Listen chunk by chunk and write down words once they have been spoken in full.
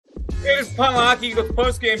It is Pond Lehocky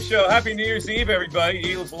Postgame Show. Happy New Year's Eve, everybody.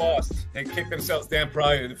 Eagles lost and kicked themselves down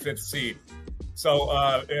probably to the 5th seed.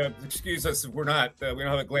 So excuse us if we don't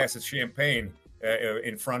have a glass of champagne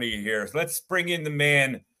in front of you here. Let's bring in the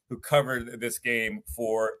man who covered this game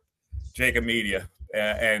for JAKIB Media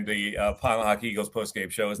and the Pond Lehocky Eagles Postgame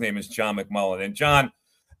Show. His name is John McMullen. And John,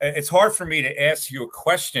 it's hard for me to ask you a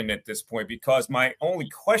question at this point because my only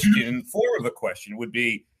question, form of a question, would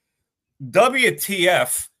be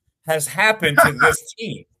WTF has happened to this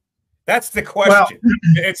team? That's the question. Well,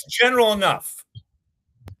 it's general enough.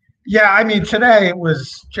 Yeah, I mean, today it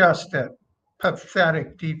was just a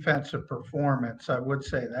pathetic defensive performance. I would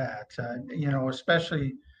say that,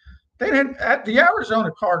 especially they didn't at the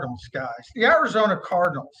Arizona Cardinals, guys. The Arizona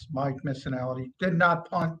Cardinals, Mike Missanelli, did not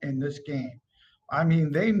punt in this game. I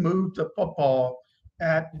mean, they moved the football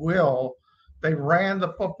at will. They ran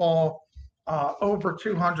the football over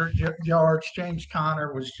 200 yards. James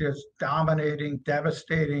Conner was just dominating,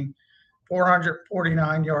 devastating.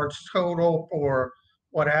 449 yards total for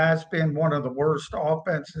what has been one of the worst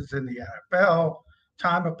offenses in the NFL.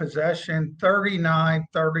 Time of possession, 39-39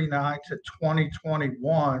 to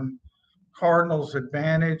 2021. Cardinals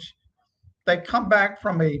advantage. They come back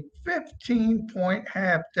from a 15-point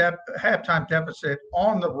halftime deficit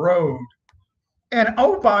on the road. And,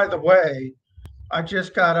 oh, by the way, I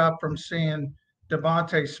just got up from seeing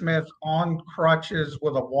Devontae Smith on crutches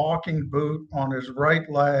with a walking boot on his right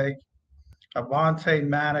leg. Avonte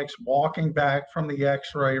Maddox walking back from the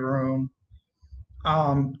x-ray room.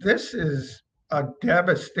 This is a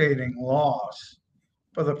devastating loss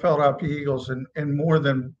for the Philadelphia Eagles in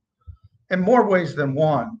more ways than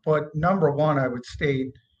one. But number one, I would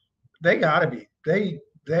state they have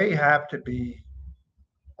to be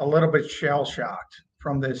a little bit shell-shocked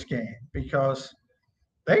from this game because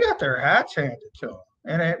they got their hats handed to them.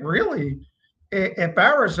 And it really, if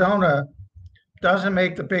Arizona doesn't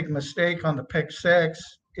make the big mistake on the pick six,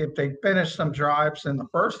 if they finish some drives in the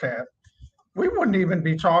first half, we wouldn't even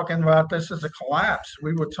be talking about this as a collapse.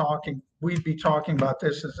 We'd be talking about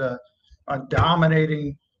this as a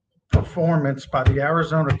dominating performance by the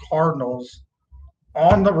Arizona Cardinals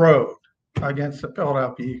on the road against the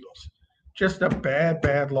Philadelphia Eagles. Just a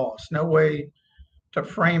bad loss. No way to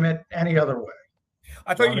frame it any other way.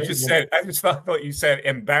 I thought you just said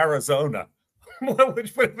Embarazona.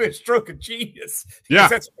 Which would have been a stroke of genius. Yeah.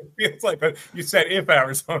 That's what it feels like. But you said if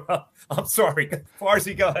Arizona. I'm sorry.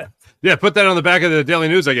 Farzy, go ahead. Yeah, put that on the back of the Daily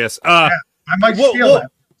News, I guess. I might steal it.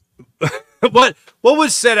 What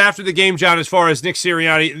was said after the game, John, as far as Nick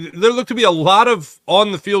Sirianni? There looked to be a lot of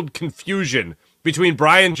on-the-field confusion between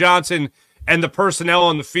Brian Johnson and the personnel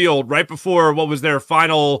on the field right before what was their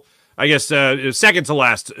final, I guess, second to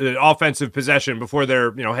last offensive possession before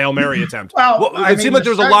their Hail Mary attempt. It seemed like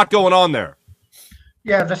there was a lot going on there.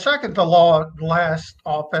 Yeah, the second to last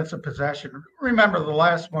offensive possession. Remember, the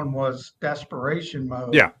last one was desperation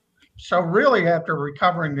mode. Yeah. So really, after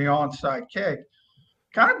recovering the onside kick,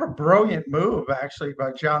 kind of a brilliant move, actually,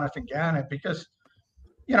 by Jonathan Gannon, because,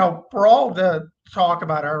 for all the talk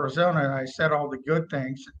about Arizona, and I said all the good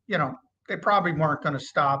things, they probably weren't going to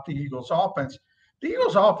stop the Eagles' offense. The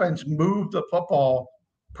Eagles' offense moved the football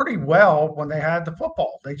pretty well when they had the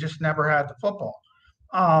football. They just never had the football.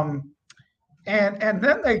 And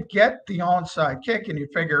then they get the onside kick, and you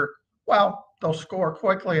figure, well, they'll score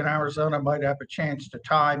quickly, and Arizona might have a chance to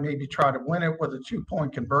tie, maybe try to win it with a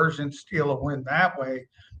 2-point conversion, steal a win that way.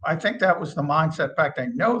 I think that was the mindset. In fact, I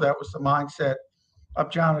know that was the mindset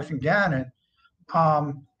of Jonathan Gannon.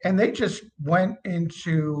 And they just went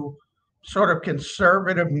into sort of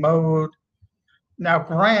conservative mode. Now,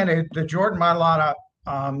 granted, the Jordan Mailata,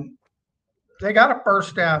 they got a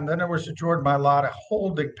first down. Then there was a Jordan Mailata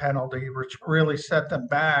holding penalty, which really set them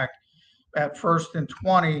back at 1st and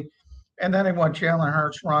 20. And then they went Jalen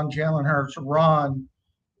Hurts run,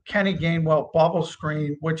 Kenny Gainwell bubble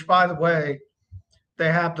screen, which, by the way,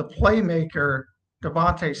 they have the playmaker,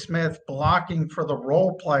 Devontae Smith, blocking for the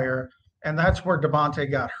role player. And that's where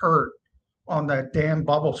Devontae got hurt on that damn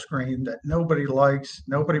bubble screen that nobody likes,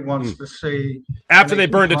 nobody wants to see. After they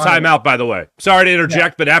burned a timeout, by the way. Sorry to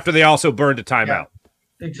interject, but after they also burned a timeout.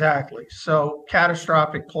 Yeah, exactly. So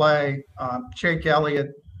catastrophic play. Jake Elliott,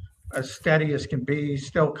 as steady as can be,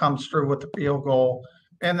 still comes through with the field goal,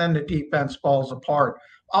 and then the defense falls apart.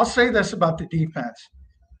 I'll say this about the defense.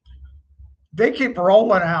 They keep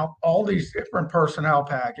rolling out all these different personnel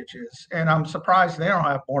packages, and I'm surprised they don't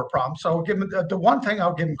have more problems. So give them, the one thing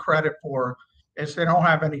I'll give them credit for is they don't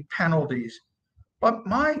have any penalties. But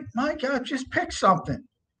my God, just pick something.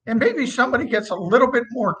 And maybe somebody gets a little bit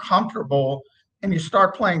more comfortable and you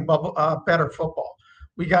start playing better football.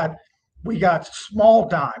 We got We got small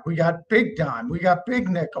dime. We got big dime. We got big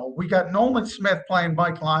nickel. We got Nolan Smith playing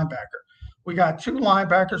Mike linebacker. We got 2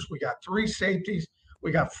 linebackers. We got 3 safeties.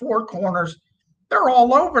 We got 4 corners. They're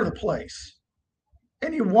all over the place.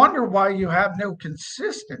 And you wonder why you have no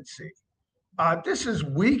consistency. This is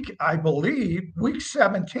I believe, week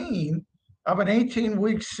 17 of an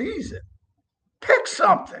 18-week season. Pick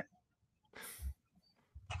something.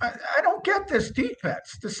 I don't get this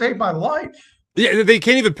defense to save my life. Yeah, they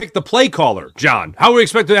can't even pick the play caller, John. How do we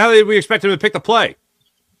expect him to pick the play?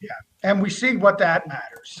 Yeah, and we see what that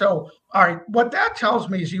matters. So, all right, what that tells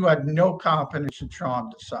me is you had no confidence in Sean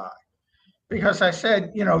Desai. Because I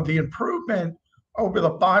said, the improvement over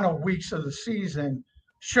the final weeks of the season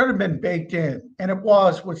should have been baked in, and it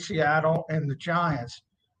was with Seattle and the Giants.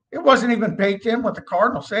 It wasn't even baked in with the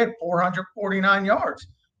Cardinals. They had 449 yards.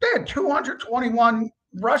 They had 221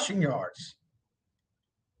 rushing yards.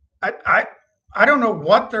 I don't know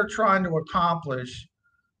what they're trying to accomplish,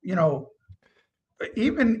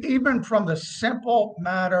 even from the simple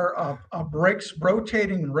matter of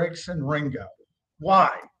rotating Ricks and Ringo.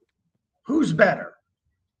 Why? Who's better?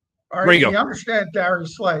 All right, Ringo. You understand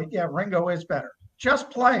Darius Slay. Yeah, Ringo is better. Just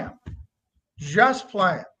play him. Just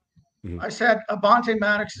play him. Mm-hmm. I said Avonte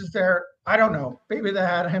Maddox is there. I don't know. Maybe they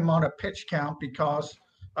had him on a pitch count because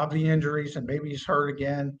of the injuries, and maybe he's hurt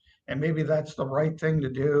again, and maybe that's the right thing to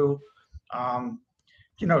do.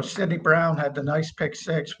 Sidney Brown had the nice pick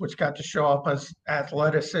 6, which got to show up as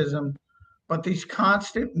athleticism. But these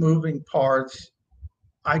constant moving parts,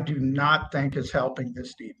 I do not think is helping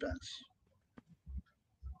this defense.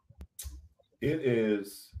 It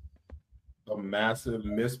is a massive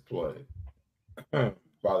misplay by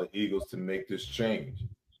the Eagles to make this change.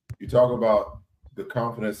 You talk about the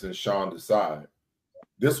confidence in Sean Desai.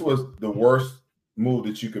 This was the worst move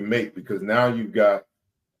that you can make, because now you've got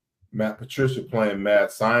Matt Patricia playing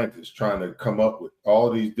mad scientist, trying to come up with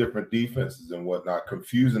all these different defenses and whatnot,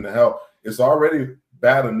 confusing the hell. It's already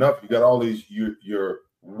bad enough. You got all these, you're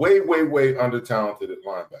way, way, way under-talented at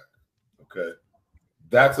linebacker, okay?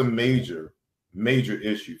 That's a major, major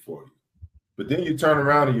issue for you. But then you turn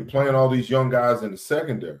around and you're playing all these young guys in the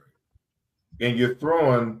secondary, and you're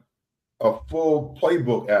throwing a full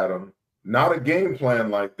playbook at them, not a game plan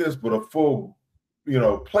like this, but a full,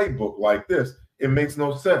 playbook like this. It makes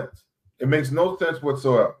no sense. It makes no sense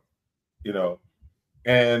whatsoever,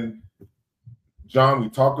 And John, we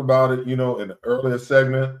talked about it, in the earlier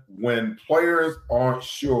segment. When players aren't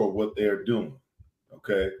sure what they're doing,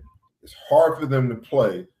 okay, it's hard for them to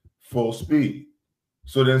play full speed.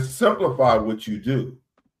 So then simplify what you do,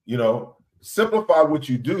 simplify what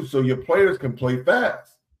you do so your players can play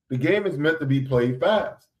fast. The game is meant to be played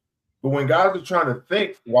fast. But when guys are trying to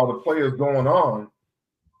think while the play is going on,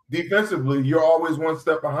 defensively, you're always one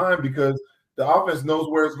step behind because the offense knows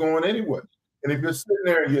where it's going anyway. And if you're sitting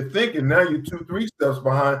there and you're thinking, now you're 2-3 steps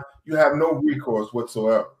behind, you have no recourse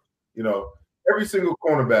whatsoever. Every single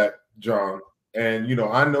cornerback, John, and,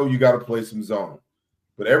 I know you got to play some zone,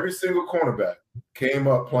 but every single cornerback came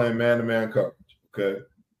up playing man-to-man coverage, okay?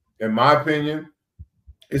 In my opinion,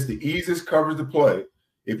 it's the easiest coverage to play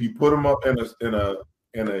if you put them up in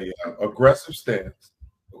a aggressive stance,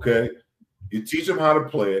 okay? You teach them how to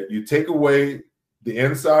play it. You take away the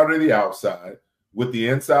inside or the outside with the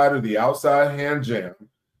inside or the outside hand jam,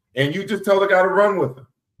 and you just tell the guy to run with him.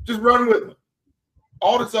 Just run with him.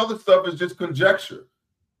 All this other stuff is just conjecture.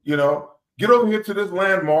 Get over here to this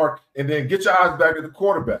landmark and then get your eyes back at the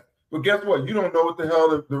quarterback. But guess what? You don't know what the hell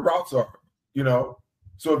the routes are,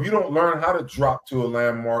 So if you don't learn how to drop to a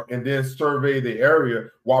landmark and then survey the area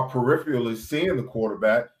while peripherally seeing the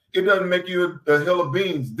quarterback, it doesn't make you a hill of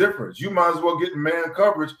beans difference. You might as well get man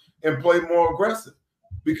coverage and play more aggressive,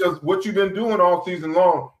 because what you've been doing all season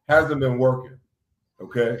long hasn't been working,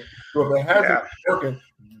 okay? So if it hasn't been working,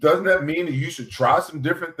 doesn't that mean that you should try some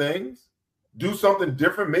different things? Do something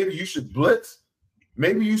different? Maybe you should blitz.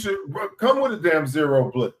 Maybe you should come with a damn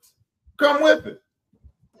zero blitz. Come with it.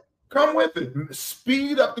 Come with it.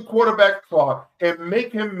 Speed up the quarterback clock and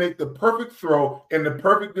make him make the perfect throw and the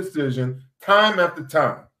perfect decision time after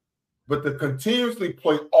time. But to continuously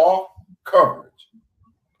play off coverage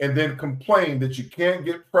and then complain that you can't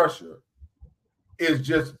get pressure is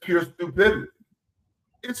just pure stupidity.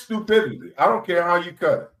 It's stupidity. I don't care how you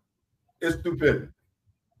cut it. It's stupidity.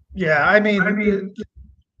 Yeah, I mean,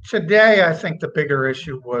 today I think the bigger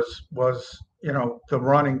issue was the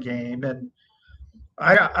running game, and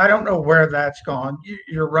I don't know where that's gone.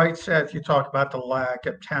 You're right, Seth. You talk about the lack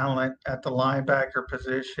of talent at the linebacker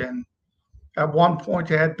position. At one point,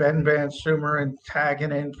 they had Ben Van Sumeren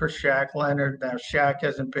tagging in for Shaq Leonard. Now, Shaq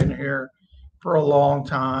hasn't been here for a long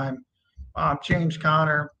time. James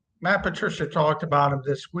Conner, Matt Patricia talked about him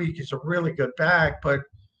this week. He's a really good back, but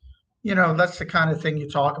that's the kind of thing you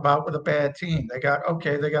talk about with a bad team. They got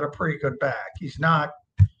a pretty good back. He's not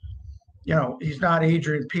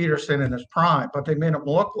Adrian Peterson in his prime, but they made him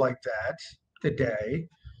look like that today.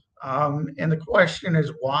 And the question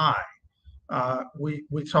is why?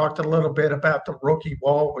 We talked a little bit about the rookie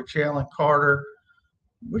wall with Jalen Carter.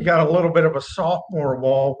 We got a little bit of a sophomore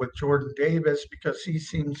wall with Jordan Davis because he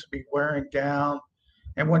seems to be wearing down.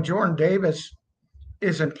 And when Jordan Davis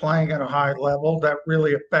isn't playing at a high level, that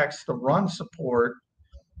really affects the run support.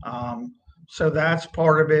 So that's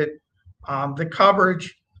part of it. The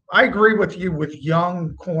coverage, I agree with you with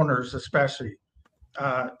young corners, especially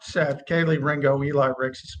Seth, Kaylee Ringo, Eli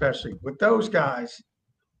Ricks, especially with those guys.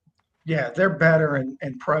 Yeah, they're better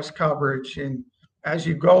in press coverage. And as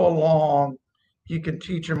you go along, you can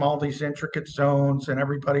teach them all these intricate zones and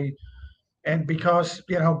everybody. And because,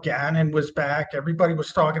 Gannon was back, everybody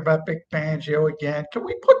was talking about Vic Fangio again. Can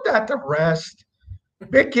we put that to rest?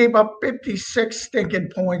 Vic gave up 56 stinking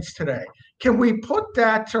points today. Can we put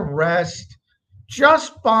that to rest?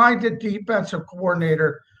 Just find a defensive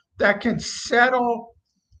coordinator that can settle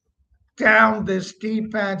down this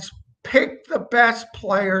defense, pick the best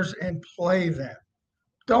players and play them.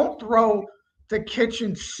 Don't throw the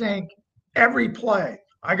kitchen sink every play.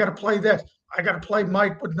 I got to play this. I got to play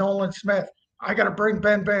Mike with Nolan Smith. I got to bring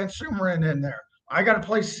Ben Van Sumeren in there. I got to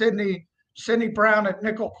play Sidney Brown at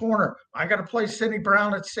nickel corner. I got to play Sidney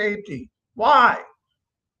Brown at safety. Why?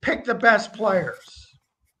 Pick the best players.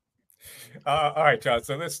 All right, John.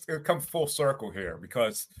 So let's come full circle here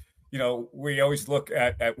because, we always look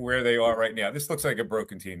at where they are right now. This looks like a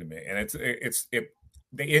broken team to me. And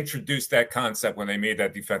they introduced that concept when they made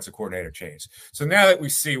that defensive coordinator change. So now that we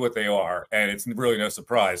see what they are, and it's really no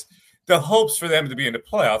surprise, the hopes for them to be in the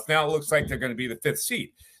playoffs, now it looks like they're going to be the 5th seed.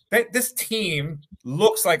 This team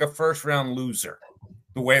looks like a first-round loser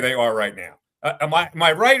the way they are right now. Am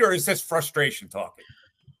I right, or is this frustration talking?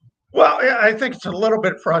 Well, I think it's a little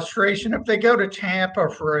bit frustration. If they go to Tampa,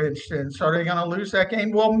 for instance, are they going to lose that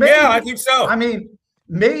game? Well, maybe. Yeah, I think so. I mean,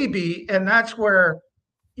 maybe, and that's where,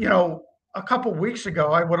 a couple weeks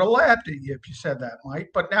ago, I would have laughed at you if you said that,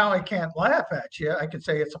 Mike. But now I can't laugh at you. I could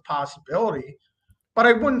say it's a possibility, but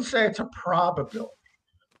I wouldn't say it's a probability.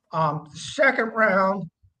 Second round,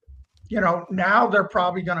 now they're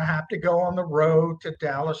probably going to have to go on the road to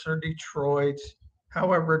Dallas or Detroit,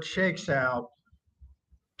 however it shakes out.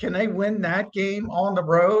 Can they win that game on the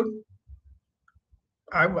road?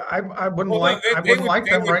 I wouldn't like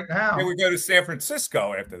them right now. They would go to San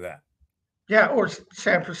Francisco after that. Yeah, or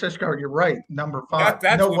San Francisco. You're right, number 5.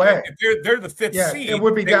 No way. They're the 5th seed. It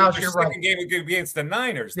would be Dallas. You're right. Second game would be against the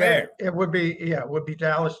Niners. Yeah, there. It would be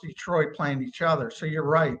Dallas, Detroit playing each other. So you're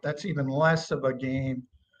right. That's even less of a game.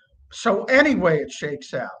 So anyway, it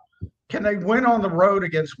shakes out. Can they win on the road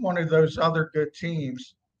against one of those other good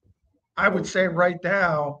teams? I would say right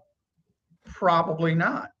now, probably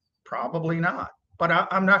not. But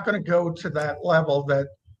I'm not going to go to that level that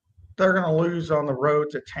they're going to lose on the road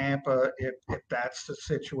to Tampa if that's the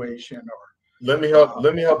situation. Or let me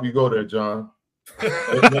help you go there, John. Well,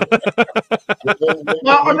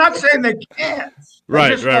 I'm not saying they can't.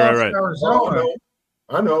 Right.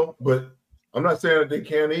 I know, but I'm not saying that they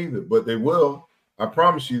can't either. But they will. I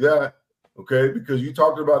promise you that. Okay, because you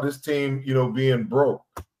talked about this team, being broke.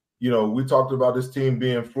 We talked about this team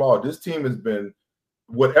being flawed. This team has been,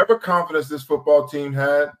 whatever confidence this football team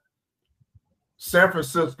had, San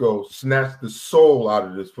Francisco snatched the soul out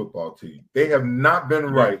of this football team. They have not been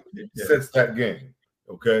right since that game,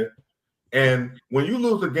 okay? And when you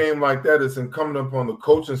lose a game like that, it's incumbent upon the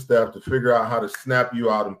coaching staff to figure out how to snap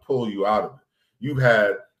you out and pull you out of it. You've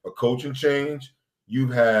had a coaching change.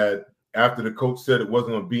 You've had, after the coach said it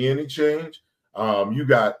wasn't going to be any change, you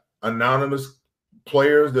got anonymous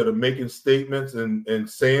players that are making statements and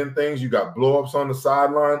saying things. You got blow-ups on the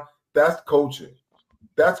sideline. That's coaching.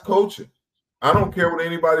 That's coaching. I don't care what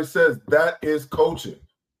anybody says. That is coaching.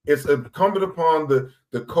 It's incumbent upon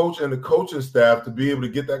the coach and the coaching staff to be able to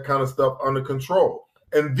get that kind of stuff under control.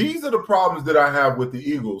 And these are the problems that I have with the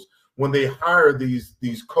Eagles when they hire these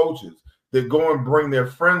coaches that go and bring their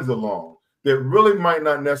friends along that really might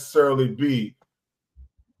not necessarily be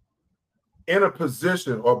in a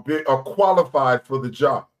position or qualified for the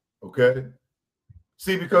job, okay?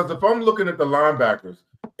 See, because if I'm looking at the linebackers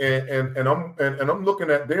and I'm looking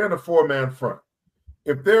at, they're in a 4-man front.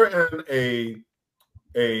 If they're in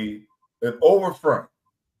an over front,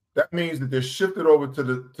 that means that they're shifted over to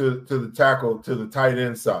the tackle, to the tight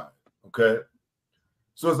end side, okay?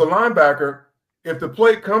 So as a linebacker, if the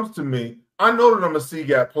play comes to me, I know that I'm a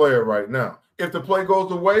C-gap player right now. If the play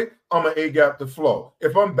goes away, I'm an A-gap to flow.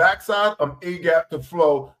 If I'm backside, I'm A-gap to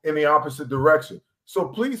flow in the opposite direction. So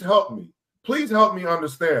please help me. Please help me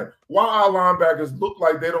understand why our linebackers look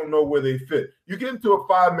like they don't know where they fit. You get into a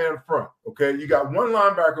 5-man front, okay? You got one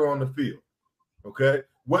linebacker on the field, okay?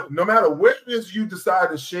 No matter where it is you decide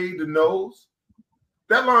to shade the nose,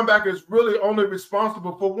 that linebacker is really only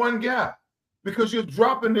responsible for one gap because you're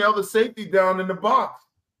dropping the other safety down in the box.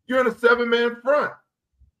 You're in a 7-man front.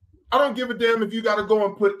 I don't give a damn if you got to go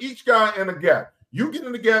and put each guy in a gap. You get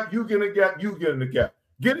in the gap, you get in the gap, you get in the gap.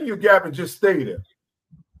 Get in your gap and just stay there.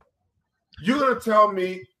 You're going to tell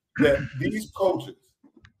me that these coaches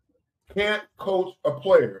can't coach a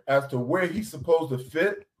player as to where he's supposed to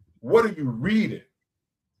fit? What are you reading?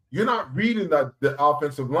 You're not reading the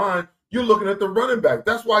offensive line. You're looking at the running back.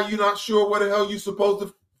 That's why you're not sure where the hell you're supposed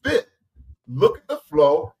to fit. Look at the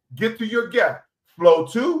flow, get to your gap. Flow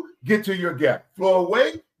 2, get to your gap. Flow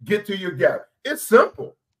away, get to your gap. It's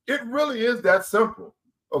simple. It really is that simple,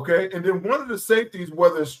 okay? And then one of the safeties,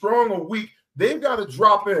 whether it's strong or weak, they've got to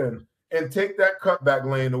drop in and take that cutback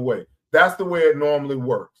lane away. That's the way it normally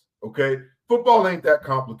works, okay? Football ain't that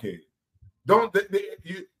complicated.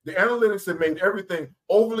 The analytics have made everything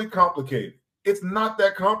overly complicated. It's not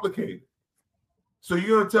that complicated. So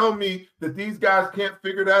you're going to tell me that these guys can't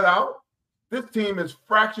figure that out? This team is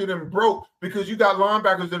fractured and broke because you got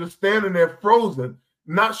linebackers that are standing there frozen,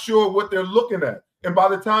 not sure what they're looking at. And by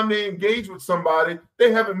the time they engage with somebody,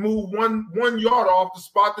 they haven't moved one yard off the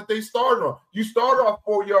spot that they started on. You start off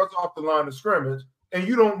 4 yards off the line of scrimmage, and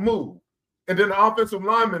you don't move. And then the offensive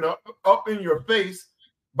linemen are up in your face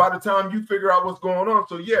by the time you figure out what's going on.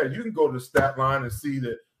 So, yeah, you can go to the stat line and see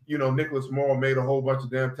that, you know, Nicholas Moore made a whole bunch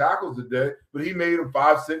of damn tackles today, but he made them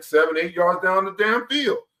 5, 6, 7, 8 yards down the damn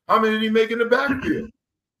field. How many did he make in the backfield?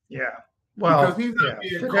 Yeah. Well, because he's not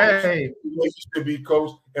being coached. He should be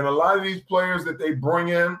coached. And a lot of these players that they bring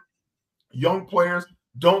in, young players,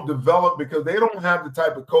 don't develop because they don't have the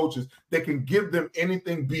type of coaches that can give them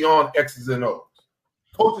anything beyond X's and O's.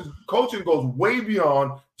 Coaching goes way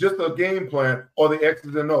beyond just a game plan or the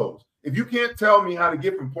X's and O's. If you can't tell me how to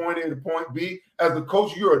get from point A to point B, as a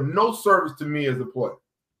coach, you are no service to me as a player.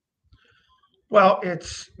 Well,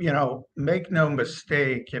 it's, you know, make no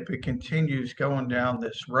mistake, if it continues going down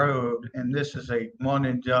this road, and this is a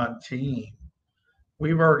one-and-done team,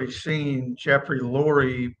 we've already seen Jeffrey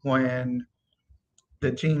Lurie when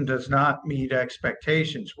the team does not meet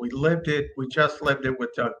expectations. We just lived it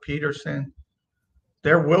with Doug Peterson.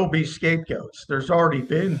 There will be scapegoats. There's already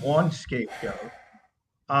been one scapegoat,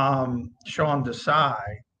 Sean Desai.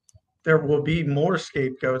 There will be more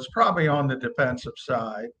scapegoats, probably on the defensive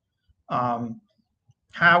side.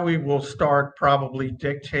 Howie will start probably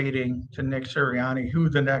dictating to Nick Sirianni who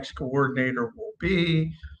the next coordinator will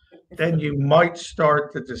be. Then you might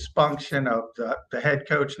start the dysfunction of the head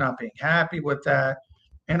coach not being happy with that.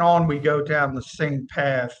 And on we go down the same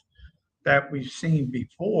path that we've seen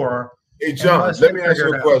before. Hey, John, let me ask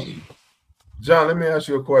you a question. John, let me ask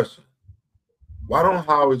you a question. Why don't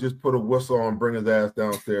Howie just put a whistle on, bring his ass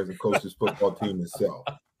downstairs and coach his football team himself?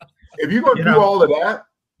 If you're going to do all of that,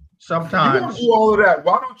 sometimes you're going to do all of that,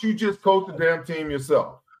 why don't you just coach the damn team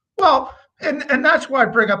yourself? Well, and that's why I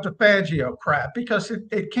bring up the Fangio crap, because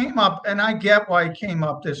it came up, and I get why it came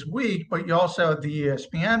up this week, but you also had the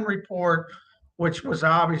ESPN report, which was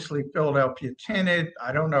obviously Philadelphia tinted.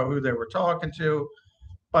 I don't know who they were talking to,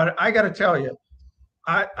 but I got to tell you,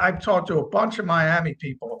 I've talked to a bunch of Miami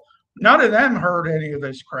people. None of them heard any of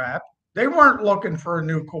this crap. They weren't looking for a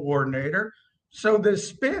new coordinator. So the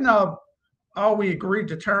spin of, oh, we agreed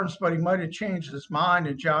to terms, but he might have changed his mind,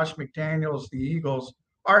 and Josh McDaniels, the Eagles.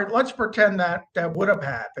 All right, let's pretend that would have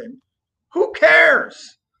happened. Who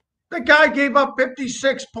cares? The guy gave up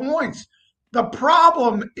 56 points. The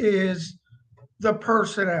problem is the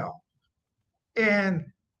personnel. And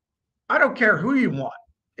I don't care who you want.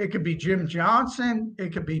 It could be Jim Johnson.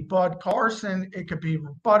 It could be Bud Carson. It could be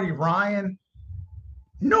Buddy Ryan.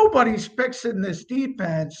 Nobody's fixing this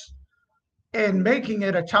defense and making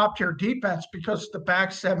it a top-tier defense because the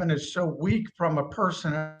back seven is so weak from a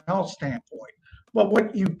personnel standpoint. But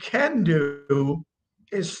what you can do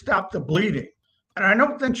is stop the bleeding. And I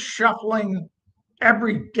don't think shuffling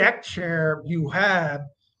every deck chair you have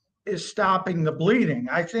is stopping the bleeding.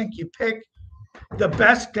 I think you pick the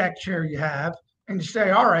best deck chair you have and you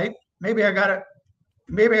say, all right, maybe I got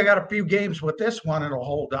a few games with this one, it'll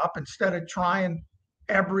hold up, instead of trying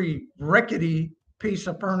every rickety piece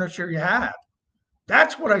of furniture you have.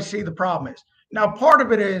 That's what I see the problem is. Now, part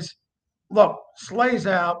of it is, look, Slay's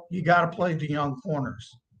out, you got to play the young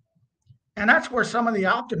corners. And that's where some of the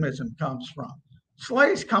optimism comes from.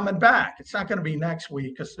 Slay's coming back. It's not going to be next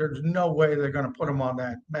week because there's no way they're going to put him on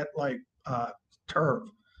that MetLife turf.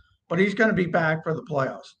 But he's going to be back for the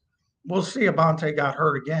playoffs. We'll see if Bonte got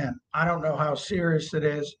hurt again. I don't know how serious it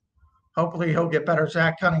is. Hopefully he'll get better.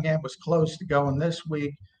 Zach Cunningham was close to going this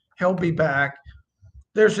week. He'll be back.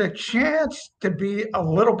 There's a chance to be a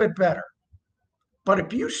little bit better. But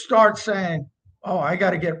if you start saying, oh, I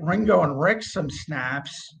got to get Ringo and Rick some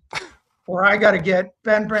snaps, or I got to get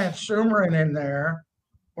Ben Brandt Sumerin in there,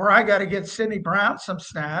 or I got to get Sidney Brown some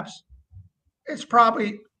snaps, it's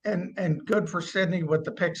probably and good for Sidney with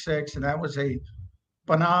the pick six, and that was a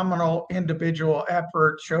phenomenal individual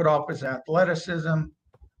effort, showed off his athleticism.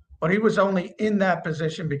 But he was only in that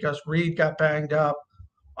position because Reed got banged up.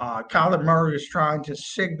 Kyler Murray was trying to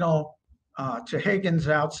signal to Higgins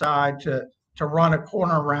outside to run a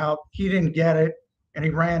corner route. He didn't get it, and he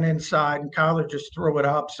ran inside, and Kyler just threw it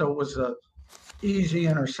up. So it was a easy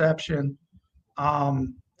interception.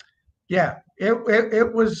 Yeah,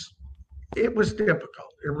 it was difficult.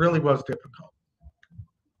 It really was difficult.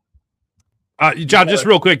 John, just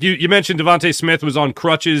real quick, you mentioned Devontae Smith was on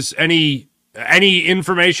crutches. Any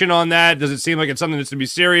information on that? Does it seem like it's something that's to be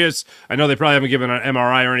serious? I know they probably haven't given an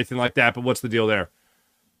MRI or anything like that, but what's the deal there?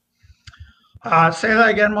 Say that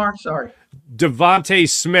again, Mark. Sorry. Devontae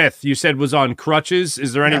Smith, you said, was on crutches.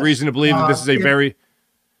 Is there any reason to believe that this is a very...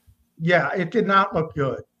 Yeah, it did not look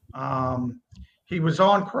good. He was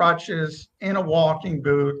on crutches in a walking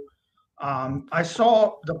boot. I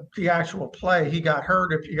saw the actual play. He got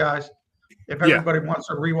hurt. If everybody wants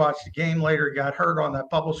to rewatch the game later, he got hurt on that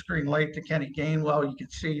bubble screen late to Kenny Gainwell. You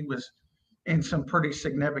could see he was in some pretty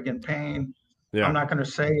significant pain. Yeah. I'm not going to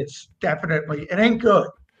say it ain't good.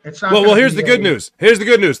 It's not. Well, here's the good news. Here's the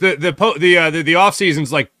good news. The off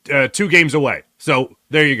season's like 2 games away. So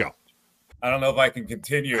there you go. I don't know if I can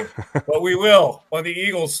continue, but we will on the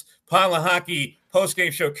Eagles Pond Lehocky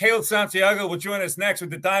Postgame Show. Kayla Santiago will join us next with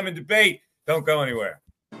the Diamond Debate. Don't go anywhere.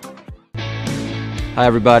 Hi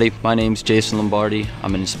everybody, my name's Jason Lombardi.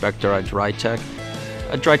 I'm an inspector at DryTech.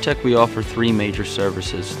 At DryTech we offer 3 major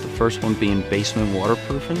services, the first one being basement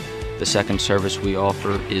waterproofing, the second service we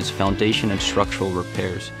offer is foundation and structural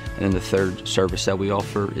repairs, and then the third service that we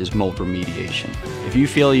offer is mold remediation. If you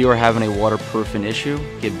feel you are having a waterproofing issue,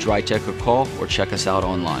 give DryTech a call or check us out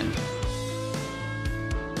online.